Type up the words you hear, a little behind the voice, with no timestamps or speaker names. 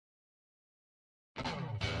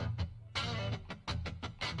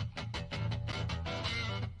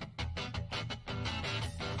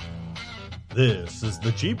This is the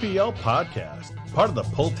GPL Podcast, part of the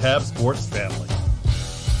Pull Tab Sports family.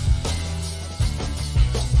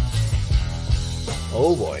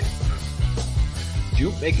 Oh boy.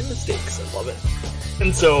 Jupe making mistakes. I love it.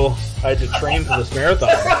 And so I had to train for this marathon.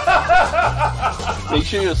 Make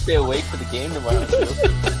sure you stay awake for the game tomorrow, too.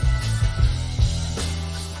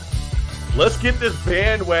 Let's get this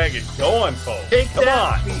bandwagon going, folks. Come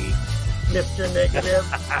on, Mr. Negative.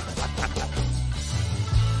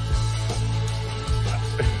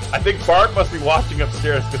 I think Bart must be watching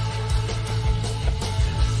upstairs.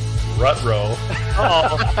 Rut-row.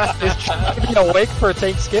 Is Jupe be awake for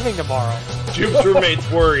Thanksgiving tomorrow? Jupe's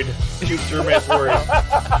roommate's worried. Jupe's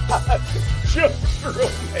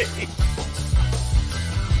roommate.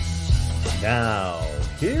 Now,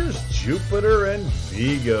 here's Jupiter and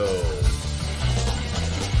Vigo.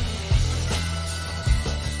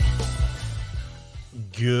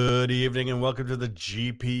 Good evening and welcome to the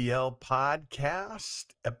GPL Podcast,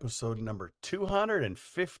 episode number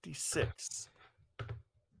 256.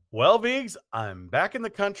 Well, Vigs, I'm back in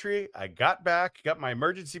the country. I got my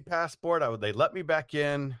emergency passport. They let me back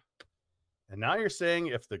in. And now you're saying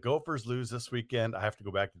if the Gophers lose this weekend, I have to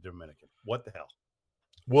go back to Dominican. What the hell?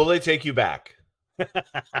 Will they take you back? I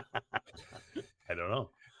don't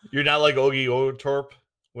know. You're not like Ogie Otorp.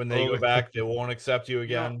 When they go back, they won't accept you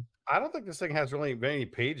again. No, I don't think this thing has really many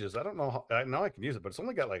pages. I don't know. I know I can use it, but it's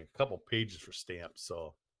only got like a couple pages for stamps.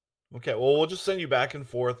 So, okay. Well, we'll just send you back and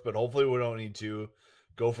forth, but hopefully we don't need to.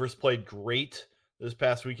 Gophers played great this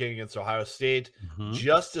past weekend against Ohio State,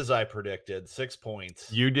 just as I predicted. 6 points.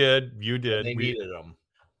 You did. And they needed them.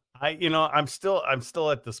 I'm still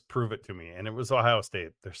at this prove it to me, and it was Ohio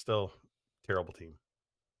State. They're still terrible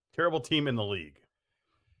team in the league,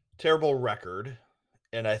 terrible record.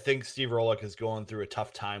 And I think Steve Rolick is going through a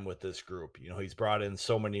tough time with this group. You know, he's brought in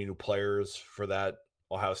so many new players for that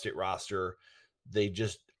Ohio State roster. They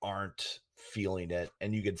just aren't feeling it.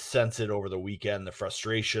 And you could sense it over the weekend, the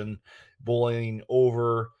frustration, bullying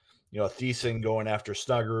over, Thiessen going after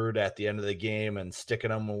Snuggerud at the end of the game and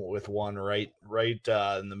sticking him with one right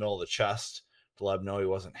in the middle of the chest to let him know he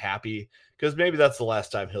wasn't happy. Because maybe that's the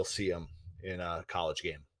last time he'll see him in a college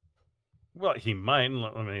game. Well, he might.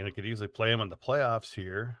 I mean, they could easily play him in the playoffs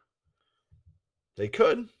here. They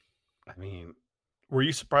could. I mean, were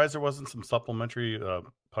you surprised there wasn't some supplementary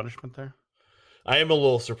punishment there? I am a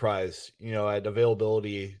little surprised. At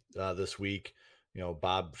availability this week,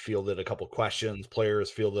 Bob fielded a couple questions. Players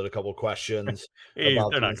fielded a couple questions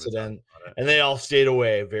about the incident. And they all stayed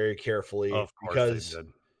away very carefully because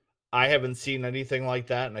I haven't seen anything like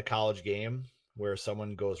that in a college game, where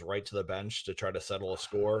someone goes right to the bench to try to settle a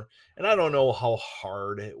score. And I don't know how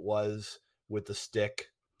hard it was with the stick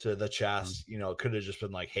to the chest. It could have just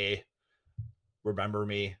been like, hey, remember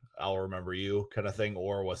me, I'll remember you kind of thing.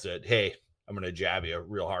 Or was it, hey, I'm going to jab you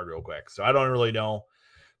real hard real quick. So I don't really know,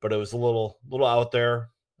 but it was a little out there.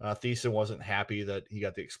 Thiessen wasn't happy that he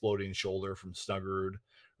got the exploding shoulder from Snuggerud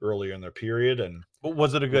earlier in their period. But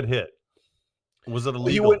was it a good hit? Was it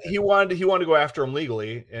illegal? He wanted to go after him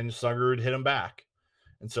legally, and Snuggerud hit him back.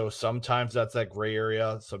 And so sometimes that's that gray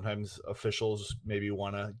area. Sometimes officials maybe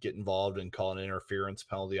want to get involved and call an interference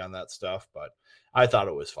penalty on that stuff. But I thought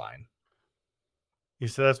it was fine. You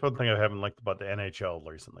see, that's one thing I haven't liked about the NHL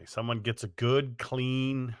recently. Someone gets a good,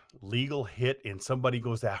 clean, legal hit, and somebody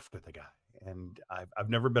goes after the guy. And I've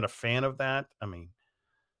never been a fan of that. I mean,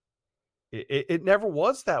 it never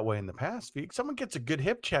was that way in the past. If someone gets a good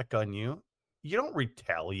hip check on you, you don't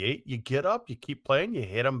retaliate. You get up, you keep playing, you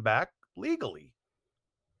hit them back legally.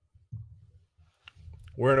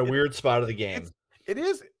 We're in a weird spot of the game. It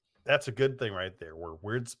is. That's a good thing right there. We're a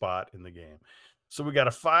weird spot in the game. So we got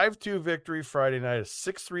a 5-2 victory Friday night, a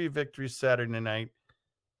 6-3 victory Saturday night.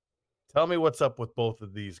 Tell me what's up with both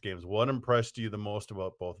of these games. What impressed you the most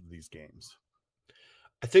about both of these games?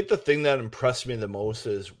 I think the thing that impressed me the most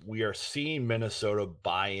is we are seeing Minnesota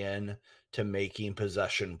buy in to making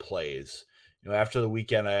possession plays. After the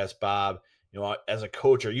weekend, I asked Bob, as a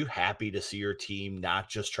coach, are you happy to see your team not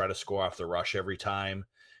just try to score off the rush every time?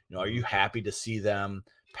 Are you happy to see them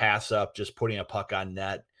pass up, just putting a puck on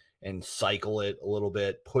net and cycle it a little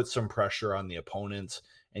bit, put some pressure on the opponents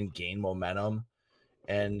and gain momentum?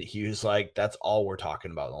 And he was like, that's all we're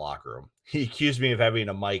talking about in the locker room. He accused me of having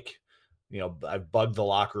a mic. I've bugged the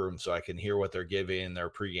locker room so I can hear what they're giving in their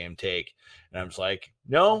pregame take. And I'm just like,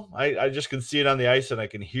 no, I just can see it on the ice and I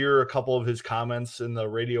can hear a couple of his comments in the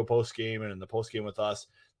radio postgame and in the postgame with us.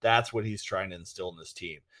 That's what he's trying to instill in this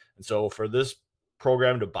team. And so for this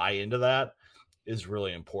program to buy into that is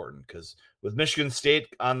really important, because with Michigan State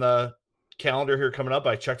on the calendar here coming up,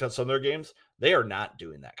 I checked out some of their games. They are not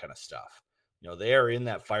doing that kind of stuff. They are in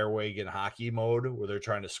that fire wagon hockey mode where they're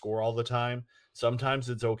trying to score all the time. Sometimes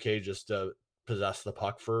it's okay just to possess the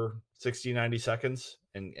puck for 60, 90 seconds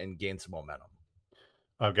and gain some momentum.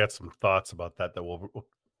 I've got some thoughts about that we'll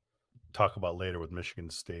talk about later with Michigan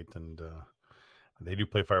State, and they do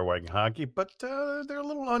play fire wagon hockey, but they're a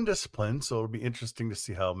little undisciplined, so it'll be interesting to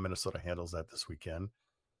see how Minnesota handles that this weekend.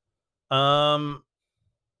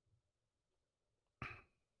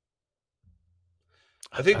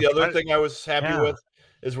 I think the other thing I was happy Yeah. with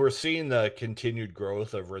is we're seeing the continued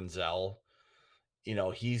growth of Renzel.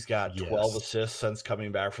 He's got 12 Yes. assists since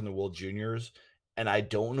coming back from the World Juniors, and I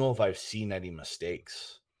don't know if I've seen any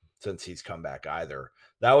mistakes since he's come back either.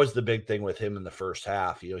 That was the big thing with him in the first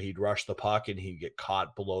half. He'd rush the puck and he'd get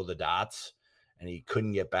caught below the dots, and he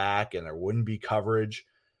couldn't get back, and there wouldn't be coverage.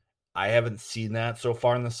 I haven't seen that so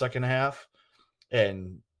far in the second half,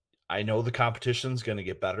 and I know the competition's going to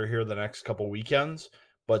get better here the next couple weekends,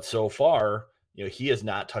 but so far, he is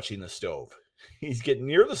not touching the stove. He's getting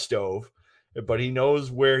near the stove, but he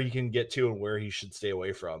knows where he can get to and where he should stay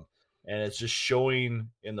away from. And it's just showing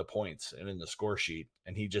in the points and in the score sheet.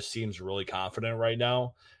 And he just seems really confident right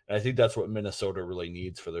now. And I think that's what Minnesota really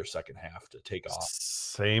needs for their second half to take off.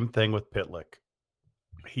 Same thing with Pitlick.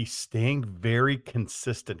 He's staying very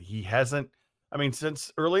consistent. He hasn't,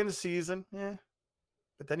 since early in the season,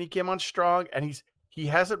 but then he came on strong, and he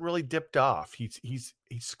hasn't really dipped off. He's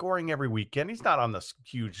scoring every weekend. He's not on this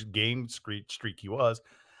huge game streak he was,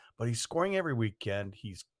 but he's scoring every weekend.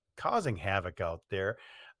 He's causing havoc out there.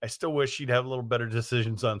 I still wish he'd have a little better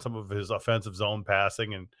decisions on some of his offensive zone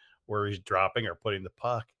passing and where he's dropping or putting the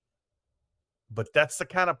puck. But that's the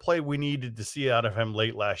kind of play we needed to see out of him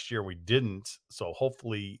late last year. We didn't. So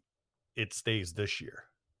hopefully it stays this year.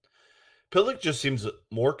 Pitlick just seems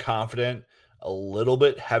more confident, a little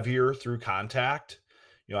bit heavier through contact.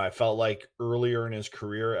 I felt like earlier in his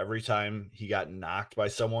career, every time he got knocked by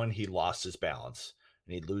someone, he lost his balance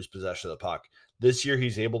and he'd lose possession of the puck. This year,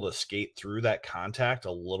 he's able to skate through that contact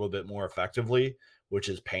a little bit more effectively, which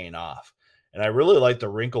is paying off. And I really like the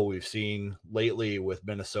wrinkle we've seen lately with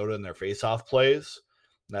Minnesota and their faceoff plays.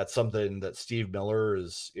 And that's something that Steve Miller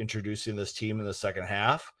is introducing this team in the second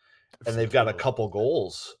half. And they've got a couple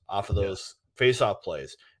goals off of those faceoff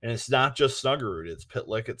plays. And it's not just Snuggerud, it's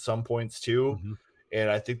Pitlick at some points too. Mm-hmm. And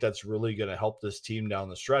I think that's really going to help this team down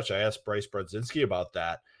the stretch. I asked Bryce Brodzinski about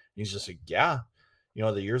that. He's just like, yeah,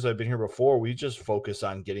 the years I've been here before, we just focus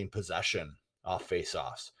on getting possession off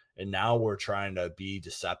faceoffs. And now we're trying to be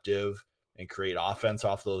deceptive and create offense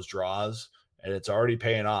off those draws. And it's already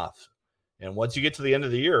paying off. And once you get to the end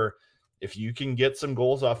of the year, if you can get some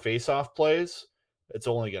goals off faceoff plays, it's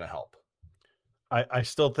only going to help. I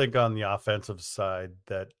still think on the offensive side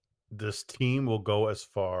that this team will go as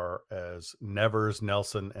far as Nevers,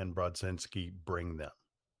 Nelson, and Brodzinski bring them.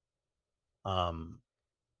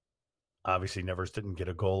 Obviously, Nevers didn't get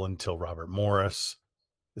a goal until Robert Morris.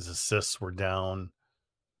 His assists were down.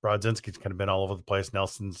 Brodzinski's kind of been all over the place.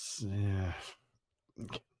 Nelson's,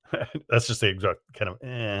 let's just say exact kind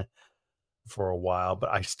of for a while.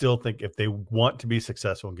 But I still think if they want to be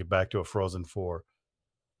successful and get back to a Frozen Four,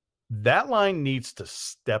 that line needs to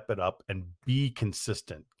step it up and be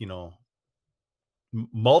consistent.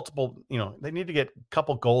 Multiple, they need to get a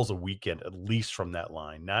couple goals a weekend, at least from that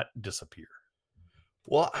line, not disappear.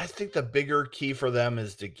 Well, I think the bigger key for them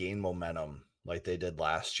is to gain momentum like they did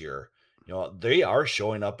last year. They are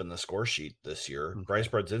showing up in the score sheet this year. Okay. Bryce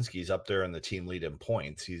Brodzinski's up there in the team lead in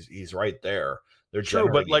points. He's right there. They're true,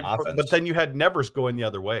 generating offense. But then you had Nevers going the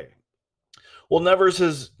other way. Well, Nevers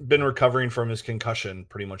has been recovering from his concussion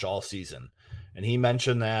pretty much all season. And he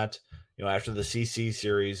mentioned that, after the CC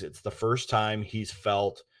series, it's the first time he's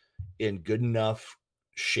felt in good enough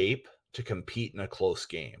shape to compete in a close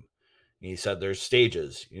game. And he said there's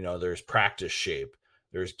stages, there's practice shape,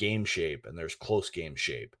 there's game shape, and there's close game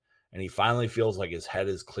shape. And he finally feels like his head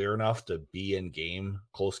is clear enough to be in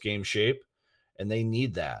close game shape. And they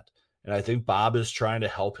need that. And I think Bob is trying to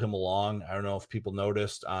help him along. I don't know if people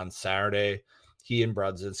noticed on Saturday, he and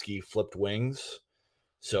Brodzinski flipped wings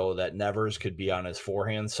so that Nevers could be on his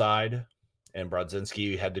forehand side and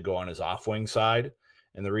Brodzinski had to go on his off wing side.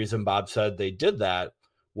 And the reason Bob said they did that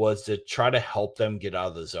was to try to help them get out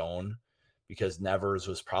of the zone because Nevers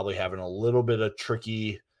was probably having a little bit of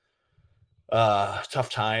tricky, tough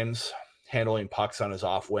times handling pucks on his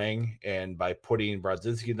off wing. And by putting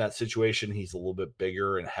Brodzinski in that situation, he's a little bit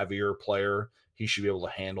bigger and heavier player. He should be able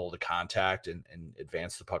to handle the contact and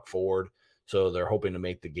advance the puck forward. So they're hoping to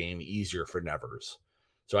make the game easier for Nevers.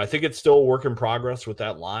 So I think it's still a work in progress with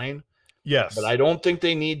that line. Yes. But I don't think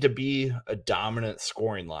they need to be a dominant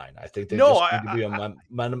scoring line. I think they No, just need to be a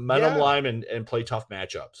momentum yeah. line and play tough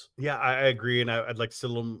matchups. Yeah, I agree, and I'd like to see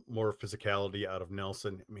a little more physicality out of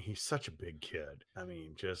Nelson. I mean, he's such a big kid. I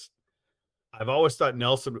mean, just I've always thought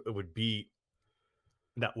Nelson would be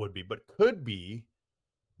not would be, but could be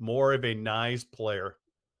more of a nice player.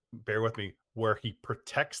 Bear with me, where he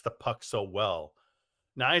protects the puck so well.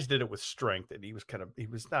 Nyes did it with strength, and he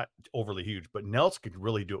was not overly huge, but Nels could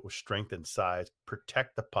really do it with strength and size,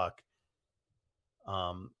 protect the puck.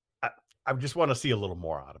 I, I just want to see a little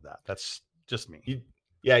more out of that. That's just me.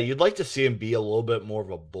 You'd like to see him be a little bit more of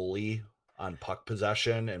a bully on puck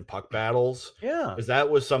possession and puck battles. Yeah. Because that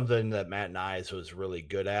was something that Matt Nyes was really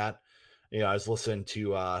good at. I was listening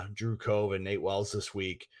to Drew Cove and Nate Wells this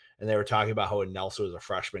week, and they were talking about how when Nelson was a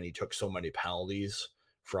freshman, he took so many penalties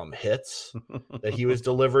from hits that he was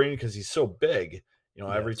delivering because he's so big,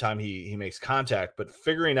 every time he makes contact. But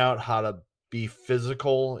figuring out how to be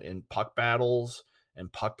physical in puck battles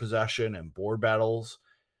and puck possession and board battles,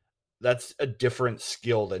 that's a different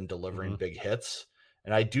skill than delivering big hits.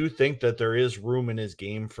 And I do think that there is room in his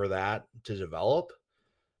game for that to develop.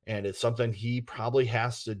 And it's something he probably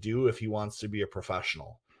has to do if he wants to be a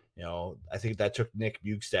professional. I think that took Nick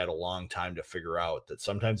Bukestad a long time to figure out that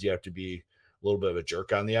sometimes you have to be a little bit of a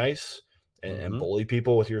jerk on the ice and bully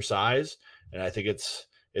people with your size. And I think it's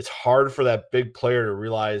hard for that big player to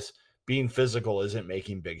realize being physical isn't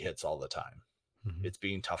making big hits all the time. It's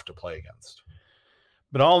being tough to play against.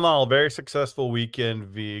 But all in all, a very successful weekend,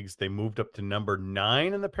 Vigs. They moved up to number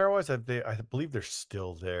 9 in the pairwise. I believe they're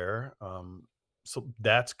still there. So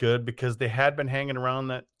that's good because they had been hanging around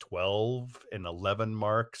that 12 and 11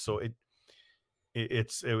 mark. So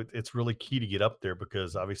it's really key to get up there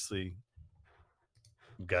because obviously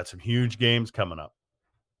we've got some huge games coming up,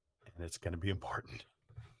 and it's going to be important.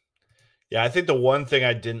 Yeah, I think the one thing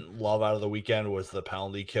I didn't love out of the weekend was the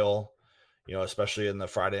penalty kill. Especially in the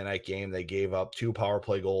Friday night game, they gave up 2 power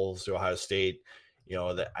play goals to Ohio State.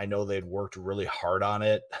 That I know they'd worked really hard on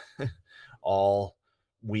it all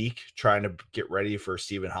week, trying to get ready for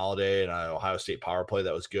Stephen Holiday and an Ohio State power play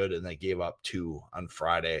that was good, and they gave up 2 on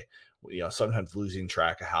Friday. Sometimes losing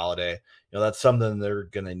track of Holiday. That's something they're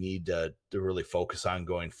going to need to really focus on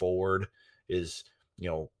going forward. Is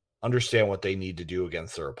understand what they need to do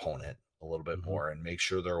against their opponent a little bit more, and make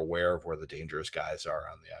sure they're aware of where the dangerous guys are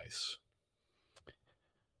on the ice.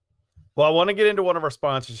 Well, I want to get into one of our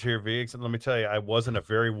sponsors here, Vigs, and let me tell you, I was in a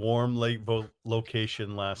very warm lake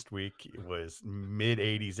location last week. It was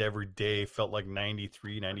mid-80s every day, felt like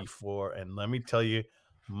 93, 94, and let me tell you,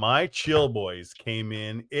 my chill boys came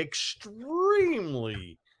in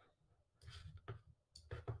extremely.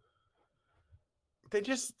 They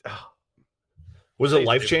just was it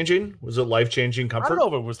life-changing? Was it life-changing comfort? I don't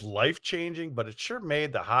know if it was life-changing, but it sure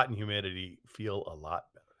made the hot and humidity feel a lot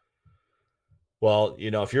better. Well,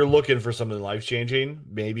 if you're looking for something life-changing,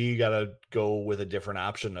 maybe you got to go with a different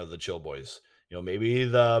option of the Chill Boys. Maybe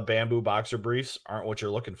the bamboo boxer briefs aren't what you're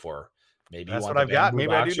looking for. Maybe that's you want what I've got. Maybe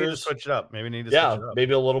boxers. I do need to switch it up. Maybe I need to switch it up.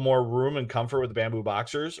 Maybe a little more room and comfort with the bamboo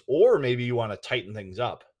boxers, or maybe you want to tighten things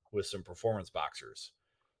up with some performance boxers.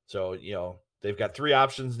 So, they've got 3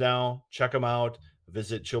 options now. Check them out.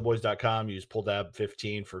 Visit chillboys.com. Use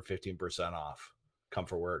PullDab15 for 15% off.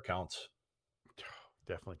 Comfort where it counts.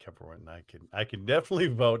 Definitely comfort where I can definitely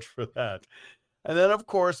vouch for that. And then, of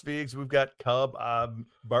course, Vigs, we've got Cub.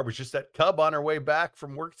 Barb was just at Cub on her way back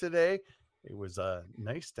from work today. It was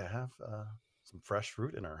nice to have some fresh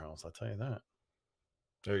fruit in our house. I'll tell you that.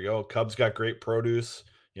 There you go. Cub's got great produce.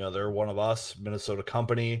 They're one of us, Minnesota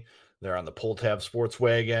company. They're on the Pull Tab Sports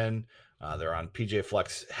Wagon. They're on PJ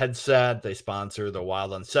Flex headset. They sponsor the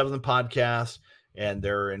Wild on 7th podcast, and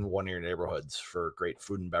they're in one of your neighborhoods for great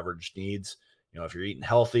food and beverage needs. If you're eating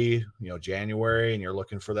healthy, January, and you're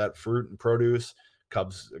looking for that fruit and produce,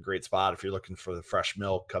 Cub's a great spot. If you're looking for the fresh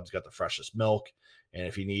milk, Cub's got the freshest milk. And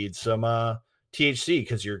if you need some THC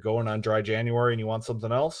because you're going on dry January and you want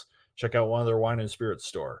something else, check out one of their wine and spirits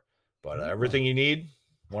store. But everything you need,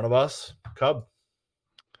 one of us, Cub.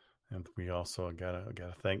 And we also gotta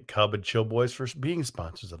thank Cub and Chill Boys for being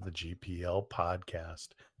sponsors of the GPL podcast.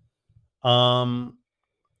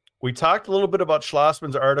 We talked a little bit about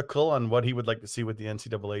Schlossman's article on what he would like to see with the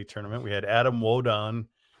NCAA tournament. We had Adam Wodon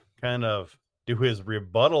kind of do his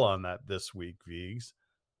rebuttal on that this week, Vigs.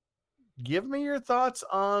 Give me your thoughts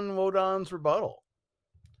on Wodon's rebuttal.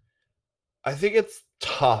 I think it's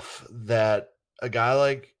tough that a guy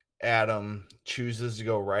like Adam chooses to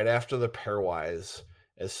go right after the pairwise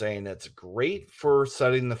as saying it's great for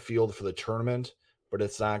setting the field for the tournament, but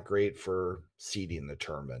it's not great for seeding the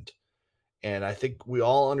tournament. And I think we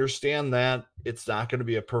all understand that it's not going to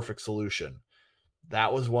be a perfect solution.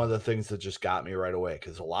 That was one of the things that just got me right away,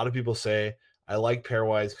 because a lot of people say, I like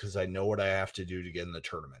pairwise because I know what I have to do to get in the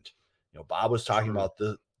tournament. Bob was talking True. about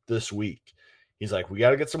this week. He's like, we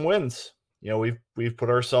got to get some wins. We've put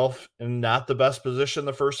ourselves in not the best position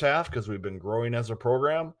the first half because we've been growing as a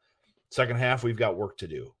program. Second half, we've got work to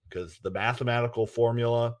do because the mathematical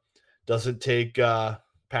formula doesn't take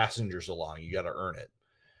passengers along. You got to earn it.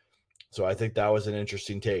 So I think that was an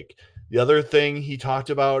interesting take. The other thing he talked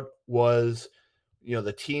about was,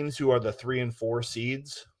 the teams who are the 3 and 4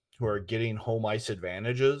 seeds who are getting home ice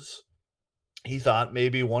advantages. He thought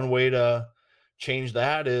maybe one way to change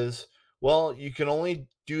that is, well, you can only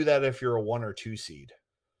do that if you're a 1 or 2 seed.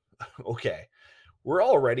 Okay. We're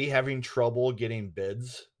already having trouble getting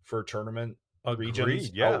bids for tournament regions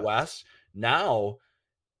Agreed. Yeah. out west. Now,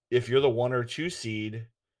 if you're the 1 or 2 seed,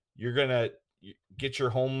 you're going to get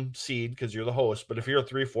your home seed because you're the host. But if you're a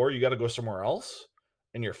 3-4, you got to go somewhere else,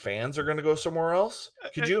 and your fans are going to go somewhere else.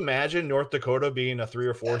 Could you imagine North Dakota being a 3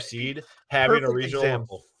 or 4 seed, having a Perfect regional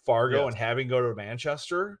example. in Fargo Yes. and having go to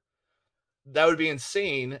Manchester? That would be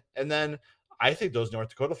insane. And then I think those North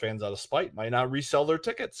Dakota fans, out of spite, might not resell their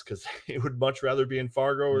tickets because they would much rather be in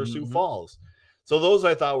Fargo or Sioux Falls. So those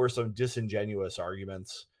I thought were some disingenuous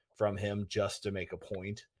arguments from him just to make a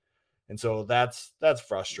point. And so that's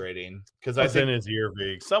frustrating because I think in his ear,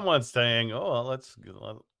 Vig. Someone's saying, "Oh,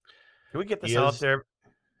 well, can we get this out there?"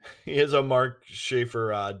 He is a Mark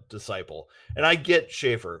Schaefer disciple, and I get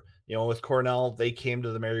Schaefer. With Cornell, they came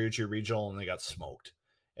to the Mariucci Regional and they got smoked,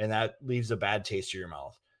 and that leaves a bad taste in your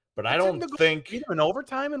mouth. But I don't think beat him in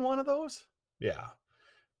overtime in one of those. Yeah,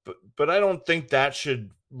 but I don't think that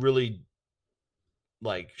should really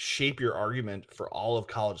shape your argument for all of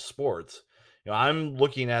college sports. I'm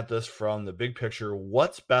looking at this from the big picture.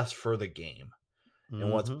 What's best for the game?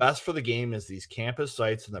 And what's best for the game is these campus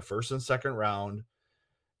sites in the first and second round.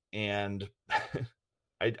 And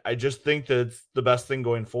I just think that it's the best thing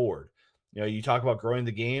going forward. You talk about growing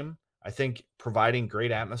the game. I think providing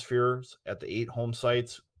great atmospheres at the 8 home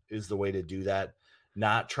sites is the way to do that.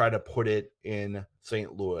 Not try to put it in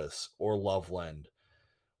St. Louis or Loveland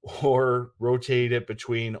or rotate it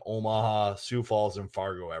between Omaha, Sioux Falls, and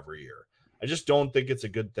Fargo every year. I just don't think it's a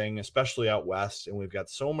good thing, especially out west. And we've got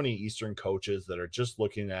so many Eastern coaches that are just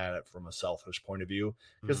looking at it from a selfish point of view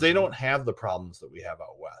because they don't have the problems that we have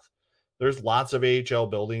out west. There's lots of AHL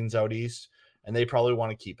buildings out east, and they probably want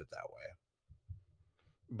to keep it that way.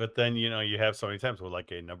 But then, you have so many times where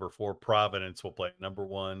a number 4 Providence will play number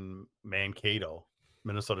 1 Mankato,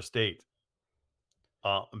 Minnesota State,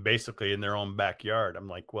 basically in their own backyard. I'm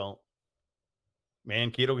like, well,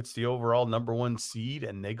 Mankato gets the overall number 1 seed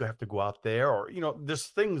and they have to go out there, or, there's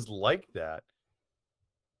things like that.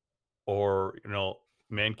 Or,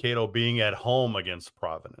 Mankato being at home against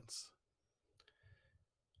Providence.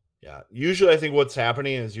 Yeah. Usually I think what's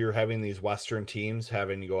happening is you're having these Western teams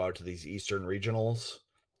having to go out to these Eastern regionals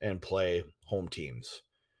and play home teams.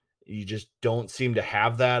 You just don't seem to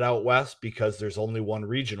have that out west because there's only one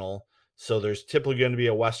regional. So there's typically going to be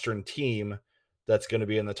a Western team that's going to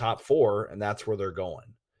be in the top 4, and that's where they're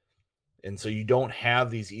going. And so you don't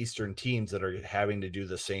have these Eastern teams that are having to do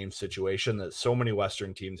the same situation that so many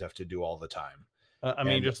Western teams have to do all the time. I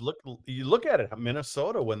mean, you look at it.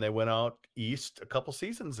 Minnesota, when they went out east a couple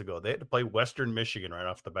seasons ago, they had to play Western Michigan right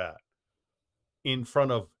off the bat in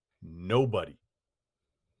front of nobody.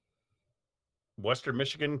 Western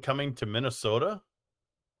Michigan coming to Minnesota,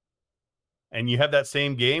 and you have that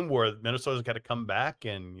same game where Minnesota's got to come back,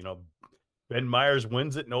 and Ben Myers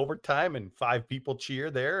wins it in overtime, and 5 people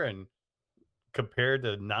cheer there, and compared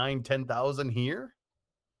to 10,000 here.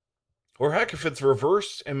 Or heck, if it's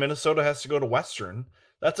reversed and Minnesota has to go to Western,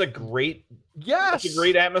 that's a great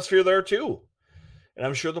atmosphere there too. And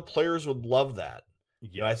I'm sure the players would love that.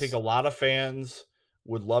 Yes. I think a lot of fans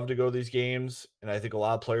would love to go to these games, and I think a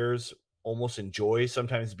lot of players almost enjoy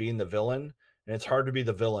sometimes being the villain, and it's hard to be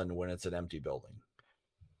the villain when it's an empty building.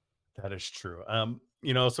 That is true.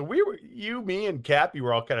 So me and Cappy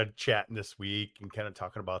were all kind of chatting this week and kind of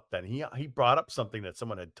talking about that. And he brought up something that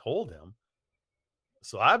someone had told him.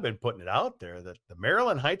 So I've been putting it out there that the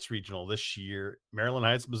Maryland Heights Regional this year, Maryland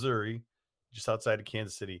Heights, Missouri, just outside of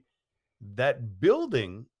Kansas City, that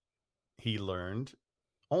building, he learned,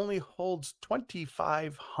 only holds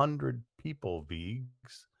 2,500 people,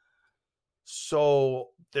 Vigs. So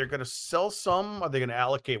they're going to sell some. Are they going to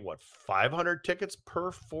allocate 500 tickets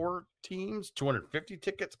per 4 teams? 250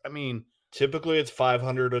 tickets? I mean, typically it's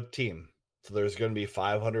 500 a team. So there's going to be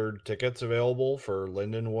 500 tickets available for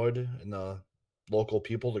Lindenwood and the local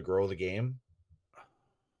people to grow the game.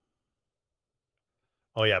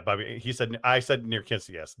 Oh yeah, Bobby. He said I said near Kansas.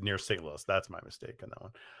 Yes, near St. Louis. That's my mistake on that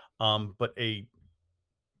one. But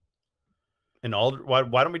an Aldridge.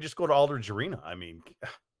 Why don't we just go to Aldridge Arena? I mean,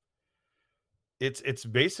 it's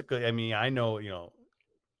basically. I mean, I know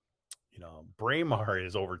Braemar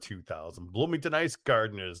is over 2,000. Bloomington Ice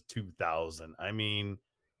Garden is 2,000. I mean,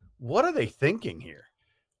 what are they thinking here?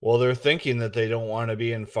 Well, they're thinking that they don't want to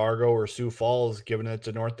be in Fargo or Sioux Falls, giving it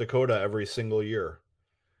to North Dakota every single year,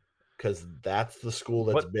 because that's the school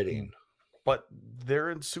that's bidding. But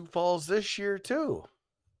they're in Sioux Falls this year too.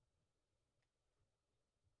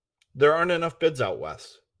 There aren't enough bids out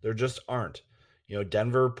west. There just aren't.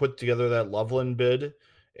 Denver put together that Loveland bid,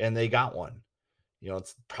 and they got one.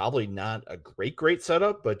 It's probably not a great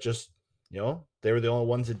setup, but just, they were the only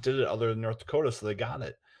ones that did it other than North Dakota, so they got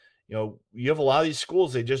it. You have a lot of these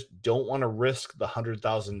schools, they just don't want to risk the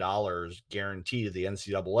 $100,000 guarantee to the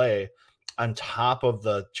NCAA on top of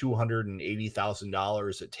the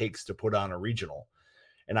 $280,000 it takes to put on a regional.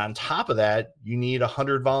 And on top of that, you need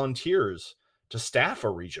 100 volunteers to staff a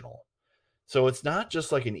regional. So it's not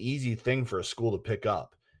just like an easy thing for a school to pick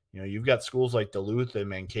up. You've got schools like Duluth and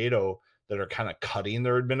Mankato that are kind of cutting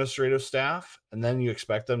their administrative staff, and then you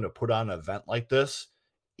expect them to put on an event like this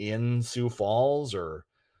in Sioux Falls or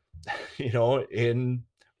in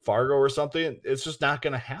Fargo or something. It's just not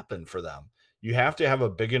going to happen for them. You have to have a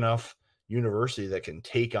big enough university that can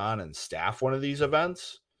take on and staff one of these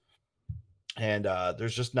events. And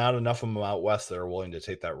there's just not enough of them out west that are willing to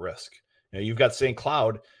take that risk. You've got St.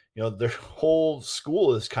 Cloud, their whole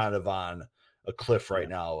school is kind of on a cliff right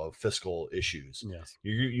now of fiscal issues. Yes.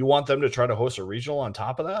 You want them to try to host a regional on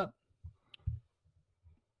top of that?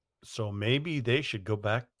 So maybe they should go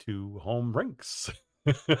back to home rinks.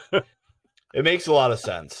 It makes a lot of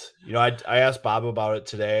sense. I asked Bob about it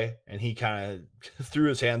today, and he kind of threw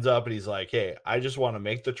his hands up, and he's like, hey, I just want to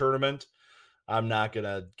make the tournament. I'm not going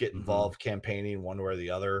to get involved campaigning one way or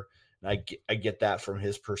the other. And I get that from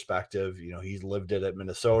his perspective. He's lived it at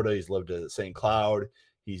Minnesota. He's lived it at St. Cloud.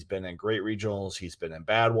 He's been in great regionals. He's been in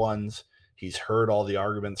bad ones. He's heard all the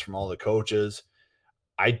arguments from all the coaches.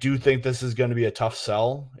 I do think this is going to be a tough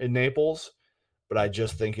sell in Naples, but I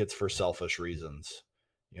just think it's for selfish reasons.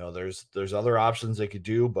 There's other options they could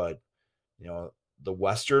do, but the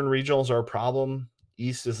Western regionals are a problem.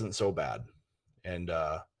 East isn't so bad, and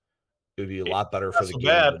it would be a lot better for the game.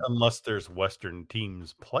 Bad unless there's Western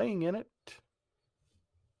teams playing in it.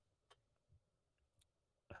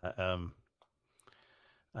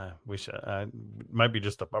 We should might be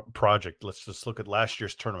just a project. Let's just look at last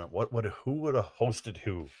year's tournament. Who would have hosted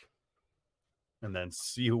who, and then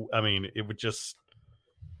see who. I mean, it would just.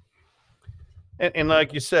 And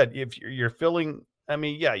like you said, if you're filling, I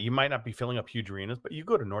mean, yeah, you might not be filling up huge arenas, but you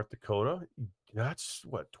go to North Dakota, that's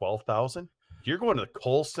what, 12,000? You're going to the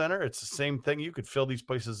Kohl Center, it's the same thing. You could fill these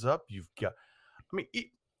places up. You've got, I mean,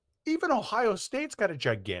 even Ohio State's got a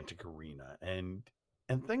gigantic arena and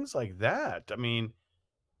things like that. I mean,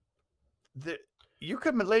 you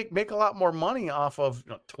could make a lot more money off of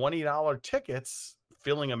 $20 tickets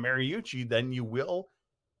filling a Mariucci than you will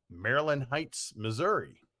Maryland Heights,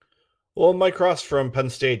 Missouri. Well, Mike Ross from Penn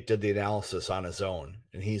State did the analysis on his own,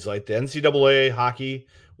 and he's like, the NCAA hockey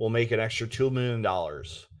will make an extra $2 million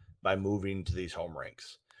by moving to these home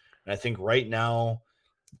rinks. And I think right now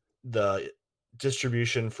the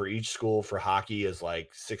distribution for each school for hockey is like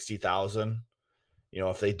 60,000.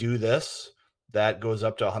 If they do this, that goes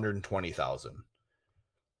up to 120,000.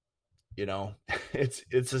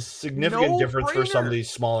 It's a significant difference for some of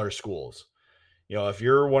these smaller schools. If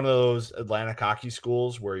you're one of those Atlantic hockey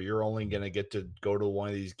schools where you're only going to get to go to one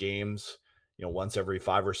of these games, once every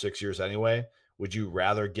 5 or 6 years anyway, would you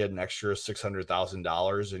rather get an extra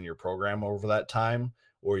 $600,000 in your program over that time?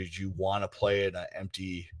 Or did you want to play in an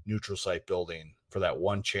empty neutral site building for that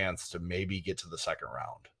one chance to maybe get to the second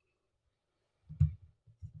round?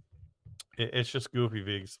 It's just goofy,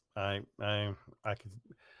 Vigs. I could,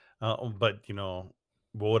 but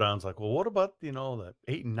Wodan's like, well, what about the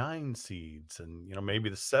 8 and 9 seeds, and maybe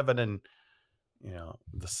the 7 and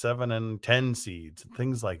 10 seeds and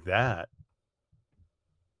things like that.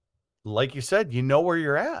 Like you said, where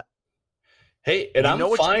you're at. Hey, and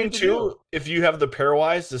I'm fine too if you have the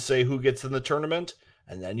pairwise to say who gets in the tournament,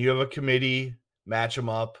 and then you have a committee, match them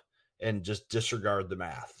up, and just disregard the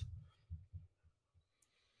math.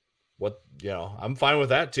 I'm fine with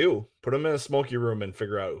that too. Put them in a smoky room and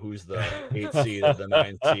figure out who's the 8 seed or the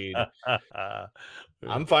 9 seed.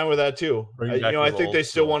 I'm fine with that too. I think they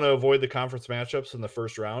still want to avoid the conference matchups in the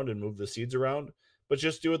first round and move the seeds around, but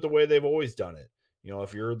just do it the way they've always done it.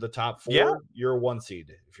 If you're the top 4, you're a 1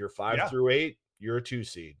 seed. If you're 5 through 8, you're a 2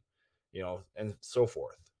 seed, and so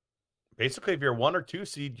forth. basically, if you're a 1 or 2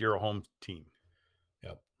 seed, you're a home team.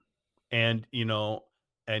 Yep. And,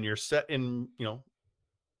 and you're set in,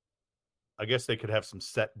 I guess they could have some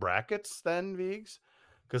set brackets then, Viggs.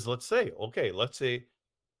 Because let's say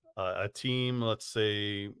a team,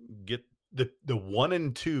 get the 1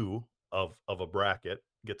 and 2 of a bracket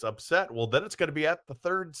gets upset. Well, then it's going to be at the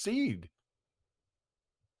 3rd seed.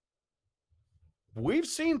 We've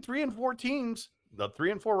seen 3 and 4 teams, the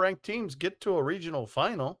 3 and 4 ranked teams, get to a regional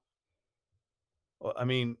final. I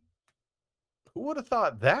mean, who would have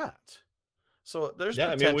thought that? So there's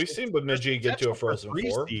we've seen Bemidji get to a Frozen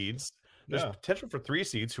Four. Seeds. There's potential for 3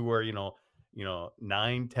 seeds who are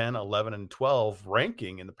 9, 10, 11, and 12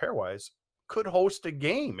 ranking in the pairwise could host a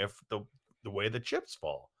game if the way the chips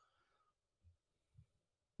fall.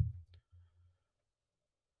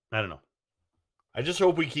 I don't know. I just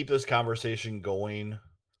hope we keep this conversation going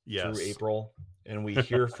through April, and we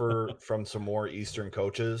hear from some more Eastern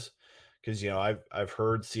coaches, because I've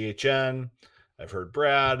heard CHN, I've heard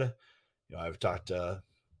Brad, I've talked to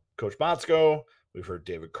Coach Motzko, we've heard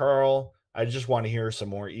David Carl. I just want to hear some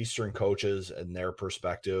more Eastern coaches and their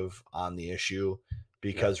perspective on the issue,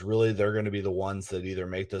 because really they're going to be the ones that either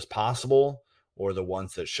make this possible or the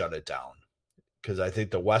ones that shut it down. Because I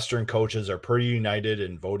think the Western coaches are pretty united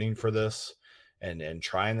in voting for this and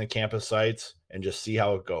trying the campus sites and just see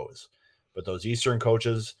how it goes. But those Eastern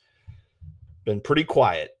coaches been pretty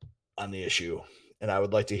quiet on the issue, and I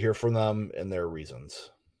would like to hear from them and their reasons,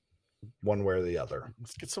 one way or the other.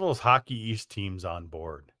 Let's get some of those Hockey East teams on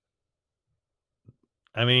board.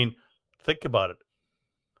 I mean, think about it.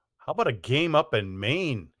 How about a game up in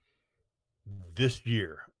Maine this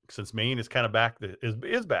year, since Maine is kind of back,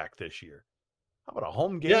 is back this year? How about a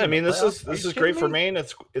home game? Yeah, I mean, this is great for Maine.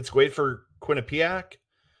 It's great for Quinnipiac.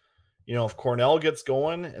 If Cornell gets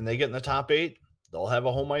going and they get in the top 8, they'll have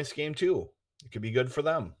a home ice game too. It could be good for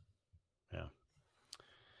them. Yeah.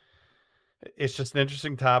 It's just an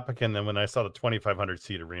interesting topic. And then when I saw the 2,500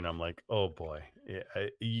 seat arena, I'm like, oh boy.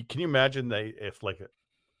 Can you imagine if like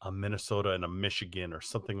a Minnesota and a Michigan or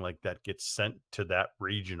something like that gets sent to that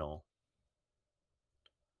regional?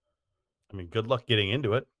 I mean, good luck getting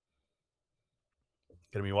into it.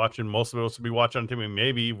 Going to be watching, most of us will be watching on TV.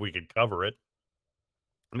 Maybe we could cover it.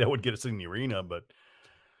 That would get us in the arena, but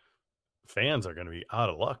fans are going to be out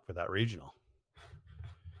of luck for that regional.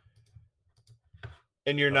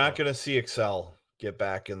 And you're not going to see Excel get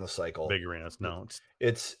back in the cycle. Big arenas, no.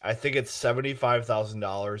 I think it's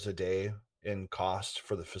 $75,000 a day in cost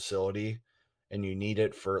for the facility, and you need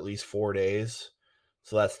it for at least 4 days.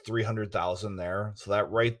 So that's $300,000 there. So that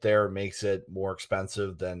right there makes it more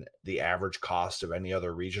expensive than the average cost of any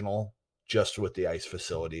other regional, just with the ice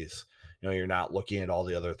facilities. You're not looking at all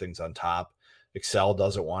the other things on top. Excel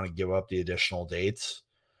doesn't want to give up the additional dates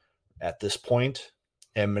at this point,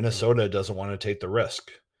 and Minnesota doesn't want to take the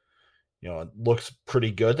risk. It looks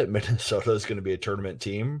pretty good that Minnesota is going to be a tournament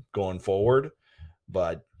team going forward,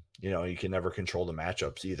 but you can never control the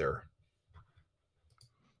matchups either.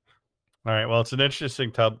 All right. Well, it's an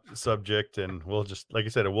interesting subject, and we'll just, like I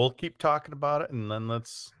said, we'll keep talking about it, and then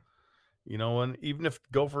let's, and even if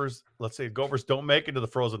let's say Gophers don't make it to the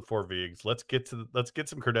Frozen Four Viggs, let's get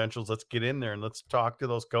some credentials. Let's get in there and let's talk to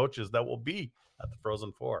those coaches that will be at the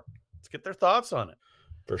Frozen Four. Let's get their thoughts on it.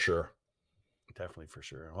 For sure. Definitely, for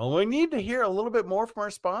sure. Well, we need to hear a little bit more from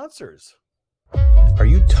our sponsors. Are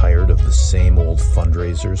you tired of the same old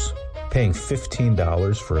fundraisers? Paying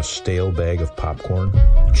 $15 for a stale bag of popcorn,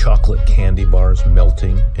 chocolate candy bars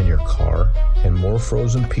melting in your car, and more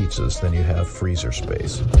frozen pizzas than you have freezer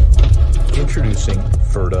space? Introducing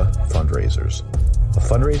Ferda Fundraisers, a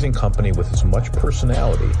fundraising company with as much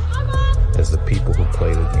personality as the people who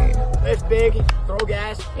play the game. Lift big, throw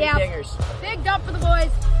gas, yeah. Dingers. Big dump for the boys.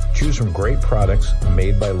 Choose from great products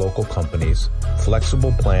made by local companies,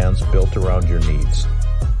 flexible plans built around your needs.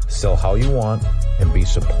 Sell how you want and be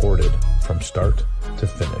supported from start to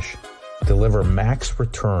finish. Deliver max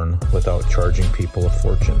return without charging people a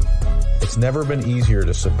fortune. It's never been easier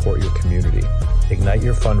to support your community. Ignite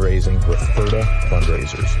your fundraising with Ferda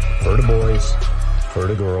Fundraisers. Ferda Boys,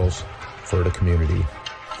 Ferda Girls, Ferda Community,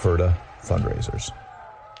 Ferda Fundraisers.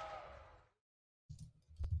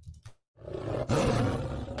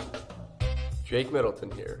 Jake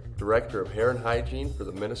Middleton here, Director of Hair and Hygiene for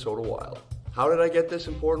the Minnesota Wild. How did I get this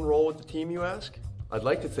important role with the team, you ask? I'd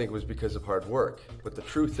like to think it was because of hard work, but the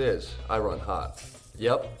truth is, I run hot.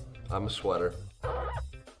 Yep, I'm a sweater.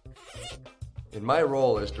 In my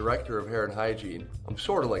role as Director of Hair and Hygiene, I'm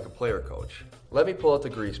sort of like a player coach. Let me pull out the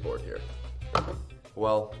grease board here.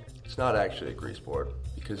 Well, it's not actually a grease board,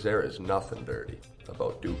 because there is nothing dirty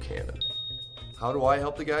about Duke Cannon. How do I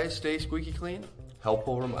help the guys stay squeaky clean?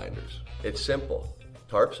 helpful reminders. It's simple.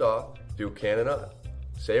 Tarps off, Duke cannon on.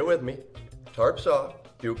 Say it with me. Tarps off,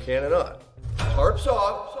 Duke cannon on. Tarps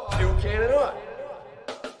off, Duke cannon on.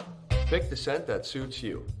 Pick the scent that suits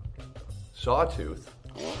you. Sawtooth.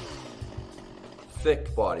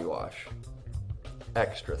 Thick body wash.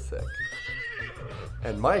 Extra thick.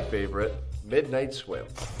 And my favorite, Midnight Swim.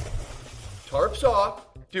 Tarps off,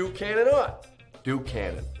 Duke cannon on. Duke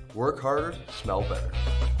Cannon. Work harder, smell better.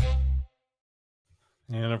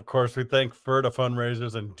 And of course, we thank Ferda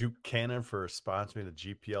Fundraisers and Duke Cannon for sponsoring the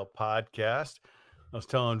GPL podcast. I was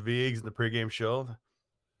telling Viggs in the pregame show,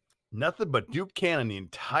 nothing but Duke Cannon the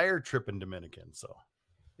entire trip in Dominican. So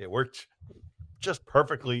it worked just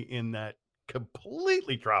perfectly in that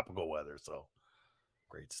completely tropical weather. So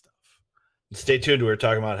great stuff. Stay tuned. We're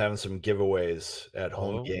talking about having some giveaways at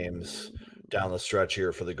home games down the stretch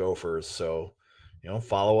here for the Gophers. So,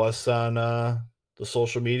 follow us on the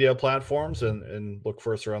social media platforms and look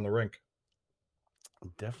for us around the rink.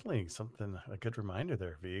 Definitely a good reminder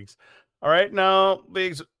there, Viggs. All right, now,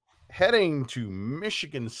 Viggs, heading to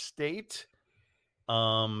Michigan State.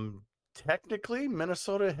 Technically,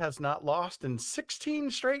 Minnesota has not lost in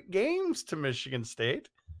 16 straight games to Michigan State.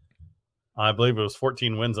 I believe it was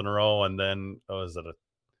 14 wins in a row, and then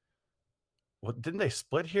didn't they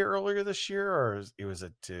split here earlier this year, or was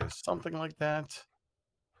it something like that?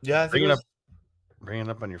 Yeah, I think bring it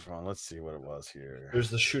up on your phone. Let's see what it was here. There's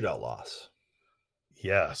the shootout loss.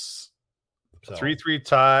 Yes, So, 3-3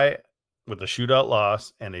 tie with a shootout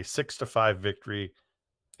loss and a 6-5 victory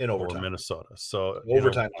in over overtime. Minnesota. So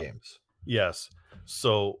Overtime games. Yes.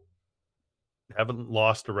 So haven't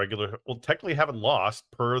lost technically haven't lost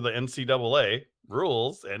per the NCAA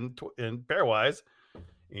rules and pairwise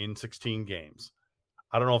in 16 games.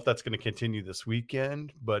 I don't know if that's going to continue this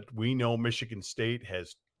weekend, but we know Michigan State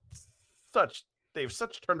has they've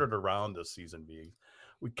turned it around this season.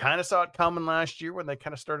 We kind of saw it coming last year when they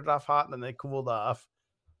kind of started off hot and then they cooled off,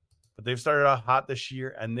 but they've started off hot this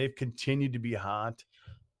year and they've continued to be hot.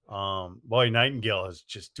 Boy, Nightingale is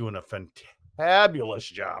just doing a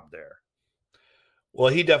fantabulous job there. Well,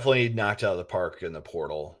 he definitely knocked out of the park in the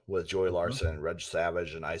portal with Joey Larson, Reg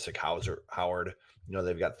Savage, and Isaac Howard.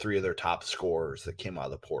 They've got 3 of their top scorers that came out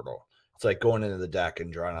of the portal. It's like going into the deck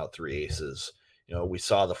and drawing out 3 aces. We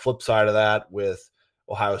saw the flip side of that with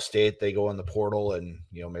Ohio State. They go in the portal and,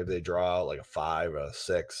 maybe they draw out like a 5, a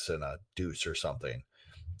 6, and a deuce or something.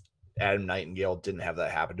 Adam Nightingale didn't have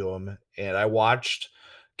that happen to him. And I watched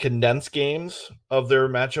condensed games of their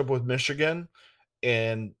matchup with Michigan,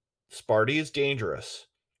 and Sparty is dangerous.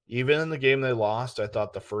 Even in the game they lost, I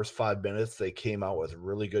thought the first 5 minutes they came out with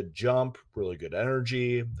really good jump, really good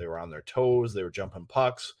energy. They were on their toes. They were jumping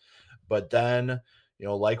pucks. But then,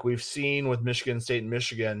 like we've seen with Michigan State and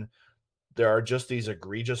Michigan, there are just these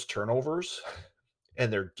egregious turnovers,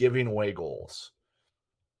 and they're giving away goals.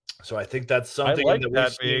 So I think that's something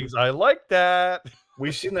I like that.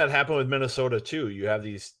 We've seen that happen with Minnesota too. You have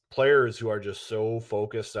these players who are just so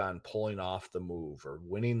focused on pulling off the move or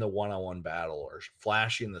winning the one-on-one battle or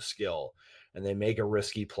flashing the skill, and they make a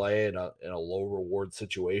risky play in a low reward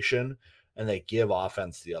situation, and they give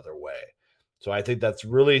offense the other way. So I think that's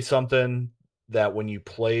really something that when you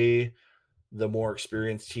play the more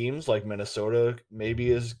experienced teams like Minnesota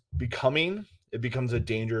maybe is becoming, it becomes a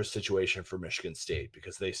dangerous situation for Michigan State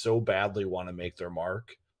because they so badly want to make their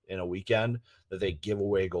mark in a weekend that they give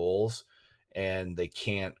away goals and they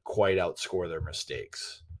can't quite outscore their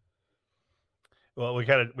mistakes. Well, we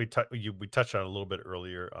touched on it a little bit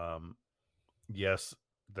earlier. Yes,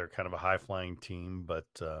 they're kind of a high flying team, but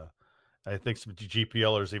I think some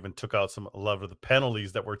GPLers even took out a lot of the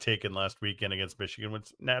penalties that were taken last weekend against Michigan.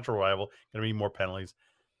 It's natural rival, going to be more penalties.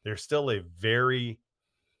 They're still a very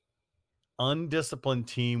undisciplined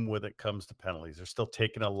team when it comes to penalties. They're still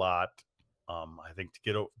taking a lot. I think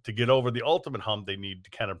to get over the ultimate hump, they need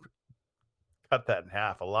to kind of cut that in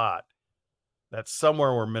half a lot. That's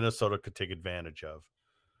somewhere where Minnesota could take advantage of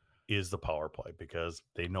is the power play because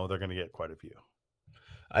they know they're going to get quite a few.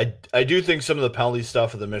 I do think some of the penalty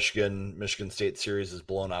stuff of the Michigan State series is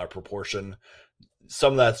blown out of proportion.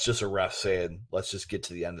 Some of that's just a ref saying, let's just get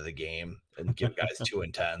to the end of the game and give guys 2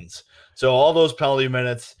 and 10s. So all those penalty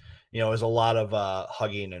minutes, is a lot of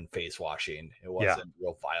hugging and face washing. It wasn't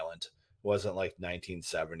real violent. It wasn't like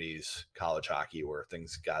 1970s college hockey where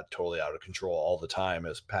things got totally out of control all the time,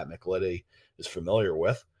 as Pat McLitty is familiar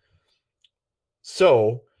with.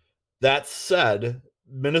 So that said,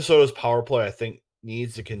 Minnesota's power play, I think,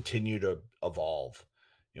 needs to continue to evolve.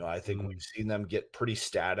 I think we've seen them get pretty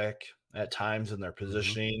static at times in their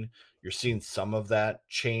positioning. You're seeing some of that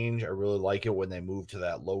change. I really like it when they move to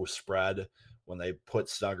that low spread, when they put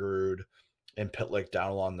Snuggerud and Pitlick down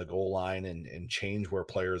along the goal line and change where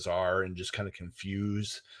players are and just kind of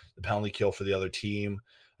confuse the penalty kill for the other team.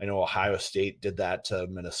 I know Ohio State did that to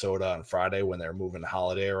Minnesota on Friday when they're moving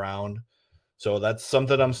Holiday around. So that's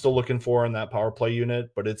something I'm still looking for in that power play unit,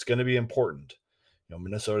 but it's going to be important.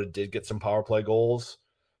 Minnesota did get some power play goals.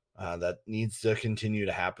 That needs to continue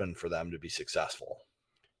to happen for them to be successful.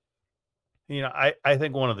 I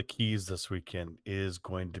think one of the keys this weekend is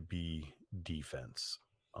going to be defense.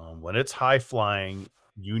 When it's high flying,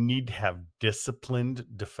 you need to have disciplined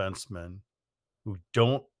defensemen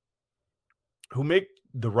who make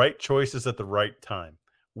the right choices at the right time.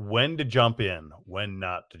 When to jump in, when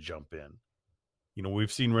not to jump in.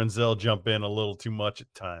 We've seen Renzel jump in a little too much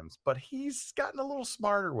at times, but he's gotten a little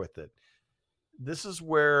smarter with it. This is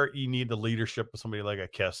where you need the leadership of somebody like a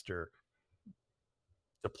Kester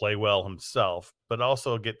to play well himself, but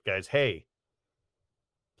also get guys, hey,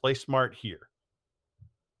 play smart here.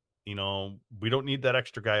 We don't need that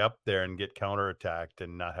extra guy up there and get counterattacked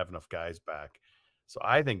and not have enough guys back. So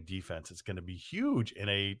I think defense is going to be huge in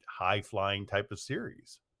a high-flying type of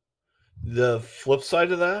series. The flip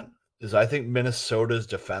side of that is I think Minnesota's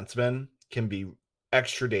defensemen can be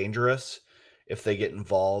extra dangerous if they get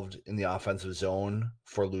involved in the offensive zone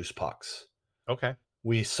for loose pucks. Okay.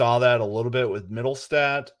 We saw that a little bit with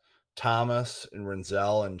Middlestat, Thomas, and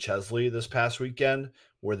Renzel and Chesley this past weekend,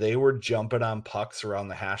 where they were jumping on pucks around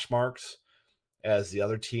the hash marks as the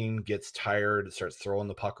other team gets tired and starts throwing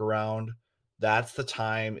the puck around. That's the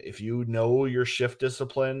time, if you know your shift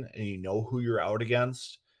discipline and you know who you're out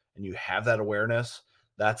against and you have that awareness,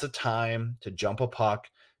 that's a time to jump a puck,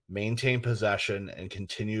 maintain possession, and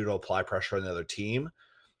continue to apply pressure on the other team.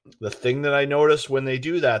 The thing that I noticed when they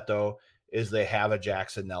do that, though, is they have a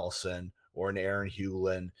Jackson Nelson or an Aaron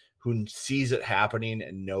Hewlin who sees it happening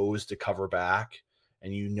and knows to cover back.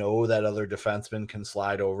 And that other defenseman can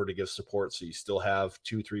slide over to give support. So you still have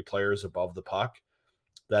 2-3 players above the puck.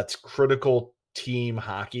 That's critical team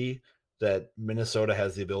hockey that Minnesota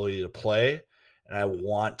has the ability to play. And I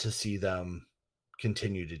want to see them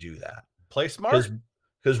continue to do that. Play smart.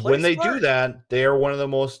 Because when they do that, they are one of the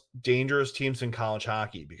most dangerous teams in college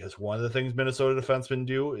hockey, because one of the things Minnesota defensemen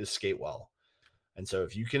do is skate well. And so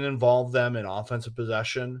if you can involve them in offensive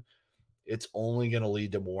possession, it's only going to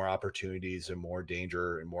lead to more opportunities and more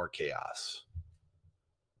danger and more chaos.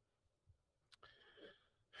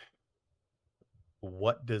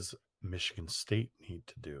 What does Michigan State need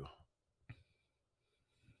to do?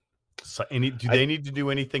 So do they need to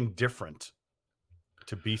do anything different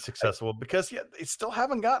to be successful? Because they still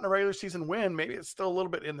haven't gotten a regular season win. Maybe it's still a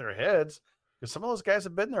little bit in their heads because some of those guys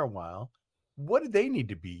have been there a while. What do they need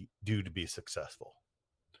to do to be successful?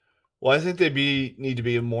 Well, I think they need to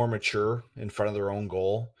be more mature in front of their own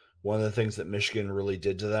goal. One of the things that Michigan really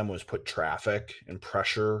did to them was put traffic and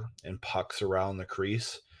pressure and pucks around the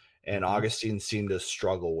crease. And Augustine seemed to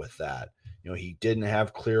struggle with that. He didn't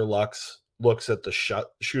have clear looks at the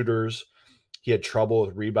shooters. He had trouble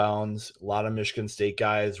with rebounds. A lot of Michigan State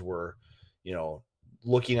guys were,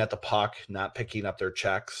 looking at the puck, not picking up their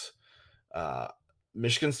checks.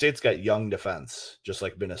 Michigan State's got young defense, just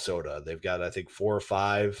like Minnesota. They've got, I think, 4 or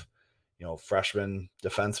 5, freshman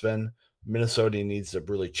defensemen. Minnesota needs to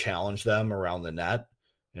really challenge them around the net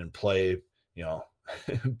and play,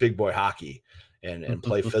 big boy hockey and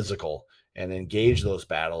play physical and engage those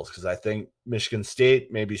battles. Because I think Michigan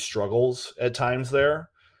State maybe struggles at times there.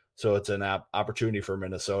 So it's an opportunity for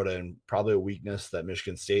Minnesota and probably a weakness that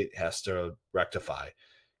Michigan State has to rectify,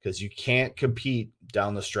 because you can't compete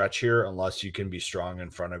down the stretch here unless you can be strong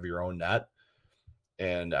in front of your own net.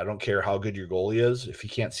 And I don't care how good your goalie is, if he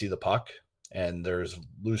can't see the puck and there's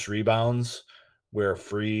loose rebounds where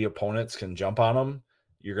free opponents can jump on them,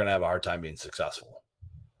 you're going to have a hard time being successful.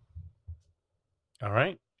 All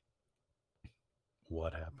right.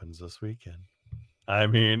 What happens this weekend? I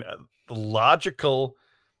mean, the logical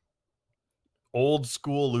old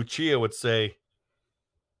school Lucia would say,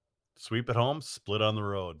 sweep at home, split on the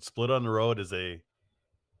road. Split on the road is a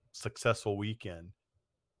successful weekend.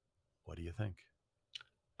 What do you think?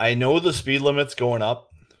 I know the speed limit's going up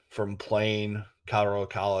from playing Colorado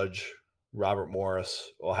College, Robert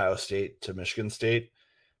Morris, Ohio State to Michigan State,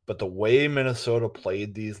 but the way Minnesota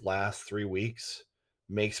played these last 3 weeks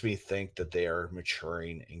makes me think that they are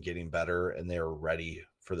maturing and getting better, and they are ready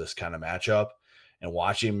for this kind of matchup. And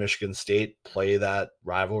watching Michigan State play that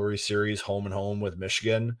rivalry series home and home with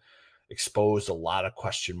Michigan exposed a lot of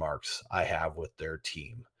question marks I have with their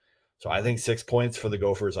team. So I think 6 points for the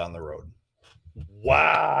Gophers on the road.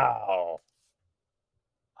 Wow.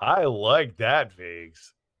 I like that,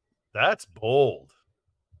 Viggs. That's bold.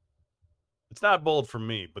 It's not bold from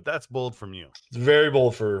me, but that's bold from you. It's very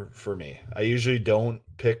bold for me. I usually don't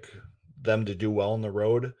pick them to do well on the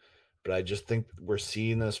road, but I just think we're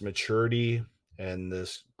seeing this maturity and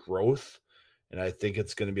this growth, and I think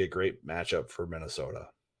it's going to be a great matchup for Minnesota.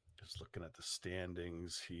 Just looking at the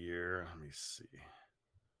standings here. Let me see.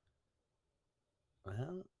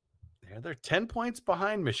 Well, yeah, they're 10 points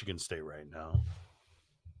behind Michigan State right now.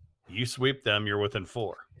 You sweep them, you're within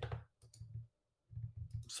 4.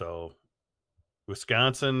 So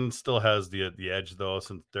Wisconsin still has the edge, though,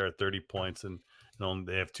 since they're at 30 points, and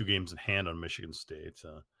they have 2 games in hand on Michigan State.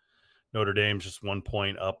 Notre Dame's just 1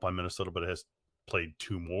 point up on Minnesota, but it has played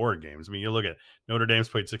 2 more games. I mean, you look at Notre Dame's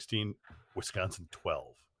played 16, Wisconsin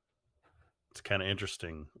 12. It's kind of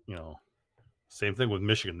interesting, Same thing with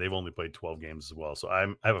Michigan. They've only played 12 games as well. So I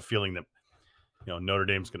have a feeling that, Notre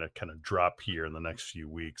Dame's going to kind of drop here in the next few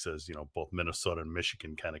weeks as, both Minnesota and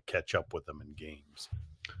Michigan kind of catch up with them in games.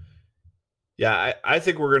 Yeah, I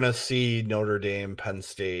think we're going to see Notre Dame, Penn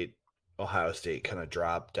State, Ohio State kind of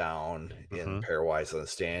drop down in pairwise on the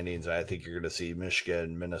standings. I think you're going to see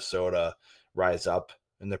Michigan, Minnesota rise up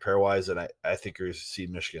in the pairwise, and I think you're going to see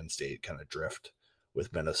Michigan State kind of drift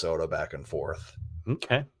with Minnesota back and forth.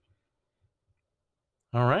 Okay.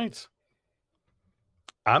 All right.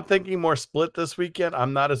 I'm thinking more split this weekend.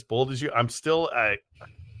 I'm not as bold as you. I'm still I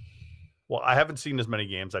haven't seen as many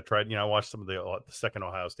games. I tried, I watched some of the second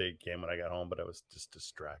Ohio State game when I got home, but I was just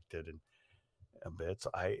distracted and a bit.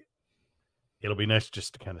 So it'll be nice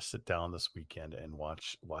just to kind of sit down this weekend and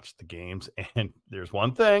watch the games. And there's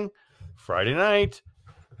one thing, Friday night,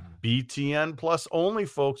 BTN Plus only,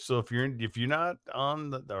 folks. So if you're not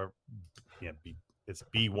on it's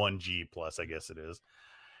B1G Plus, I guess it is.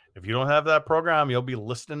 If you don't have that program, you'll be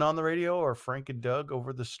listening on the radio or Frank and Doug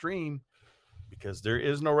over the stream because there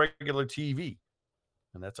is no regular TV.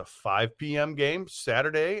 And that's a 5 p.m. game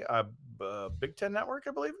Saturday, Big Ten Network,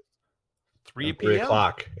 I believe. 3 p.m. 3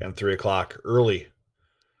 o'clock and 3 o'clock early.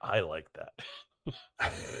 I like that.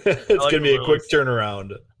 It's going to be a quick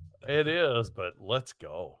turnaround. It is, but let's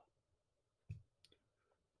go.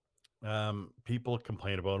 People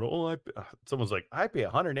complain about, someone's like, I pay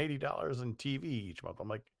 $180 in TV each month. I'm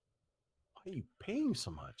like, why are you paying so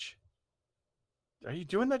much? Are you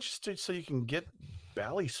doing that just so you can get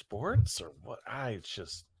Bally Sports or what? It's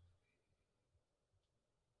just,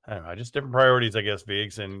 I don't know, just different priorities, I guess,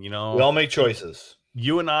 Viggs. And, we all make choices.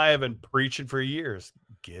 You and I have been preaching for years.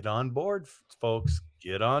 Get on board, folks.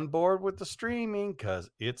 Get on board with the streaming because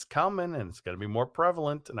it's coming and it's going to be more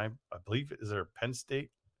prevalent. And I believe, is there Penn State?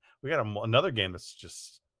 We got another game that's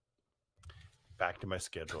just back to my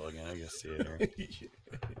schedule again. I guess see it here.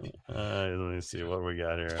 Let me see what we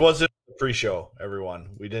got here. This wasn't a pre-show, everyone.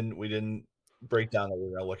 We didn't break down that we're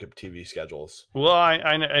going to look at TV schedules. Well,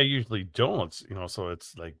 I usually don't, so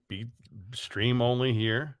it's like stream only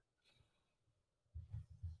here.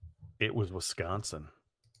 It was Wisconsin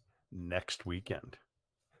next weekend.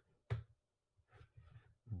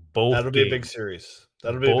 That'll be a big series.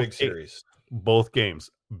 Both games.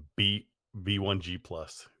 B1G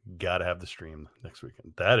Plus. Got to have the stream next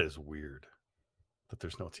weekend. That is weird that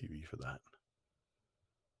there's no TV for that.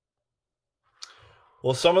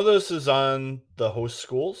 Well, some of this is on the host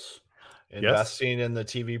schools investing in the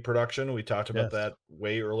TV production. We talked about that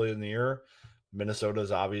way early in the year.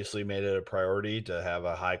 Minnesota's obviously made it a priority to have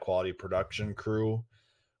a high quality production crew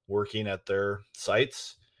working at their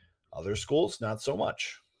sites. Other schools, not so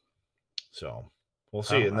much. So we'll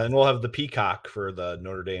see. And then we'll have the Peacock for the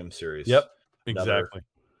Notre Dame series. Yep, exactly.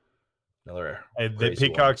 Another the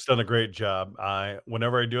Peacock's done a great job.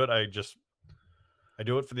 Whenever I do it, I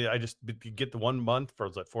do it I just get the 1 month for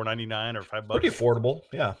like $4.99 or $5. Pretty affordable.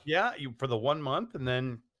 Yeah. Yeah. For the 1 month and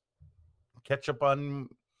then catch up on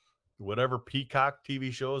whatever Peacock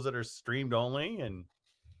TV shows that are streamed only and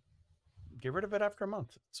get rid of it after a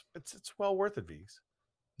month. It's well worth it, V's.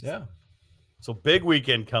 Yeah. So big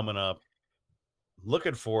weekend coming up.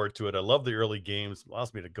 Looking forward to it. I love the early games.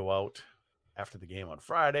 Allows me to go out after the game on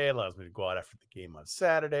Friday. Allows me to go out after the game on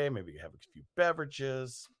Saturday. Maybe have a few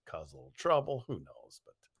beverages, cause a little trouble. Who knows?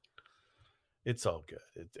 But it's all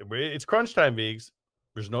good. It's crunch time, Vigs.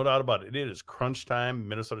 There's no doubt about it. It is crunch time.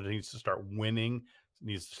 Minnesota needs to start winning.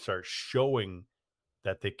 Needs to start showing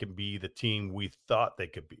that they can be the team we thought they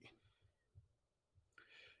could be.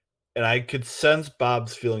 And I could sense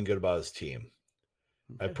Bob's feeling good about his team.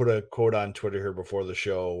 Okay. I put a quote on Twitter here before the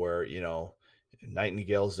show where,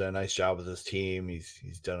 Nightingale's done a nice job with his team.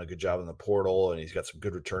 He's done a good job in the portal and he's got some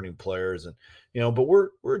good returning players. And, but we're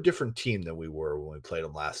a different team than we were when we played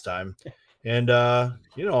them last time. And, I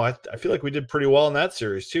feel like we did pretty well in that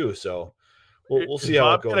series too. So We'll see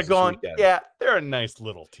how it goes this weekend. Yeah, they're a nice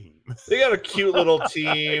little team. They got a cute little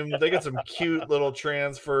team. They got some cute little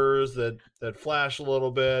transfers that flash a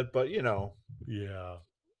little bit, but Yeah.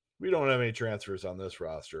 we don't have any transfers on this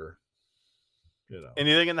roster.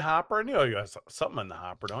 Anything in the hopper? You got something in the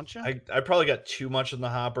hopper, don't you? I probably got too much in the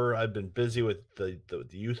hopper. I've been busy with the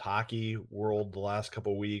youth hockey world the last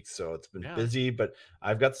couple of weeks, so it's been busy, but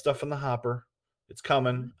I've got stuff in the hopper. It's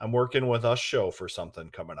coming. I'm working with Us Show for something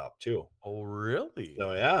coming up too. Oh, really?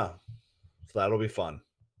 So yeah. So that'll be fun.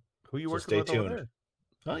 Who you working stay with tuned. over there?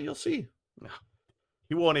 Well, you'll see.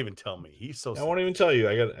 He won't even tell me. He's so I won't even tell you.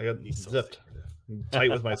 I got He's zipped.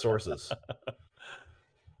 Tight with my sources.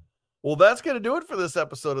 Well, that's going to do it for this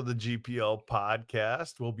episode of the GPL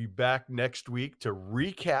podcast. We'll be back next week to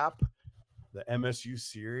recap the MSU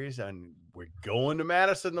series, and we're going to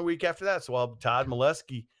Madison the week after that. So I'll have Todd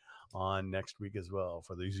Molesky on next week as well.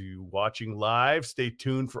 For those of you watching live, stay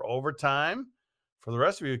tuned for overtime. For the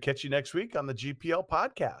rest of you, catch you next week on the GPL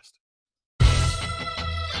podcast.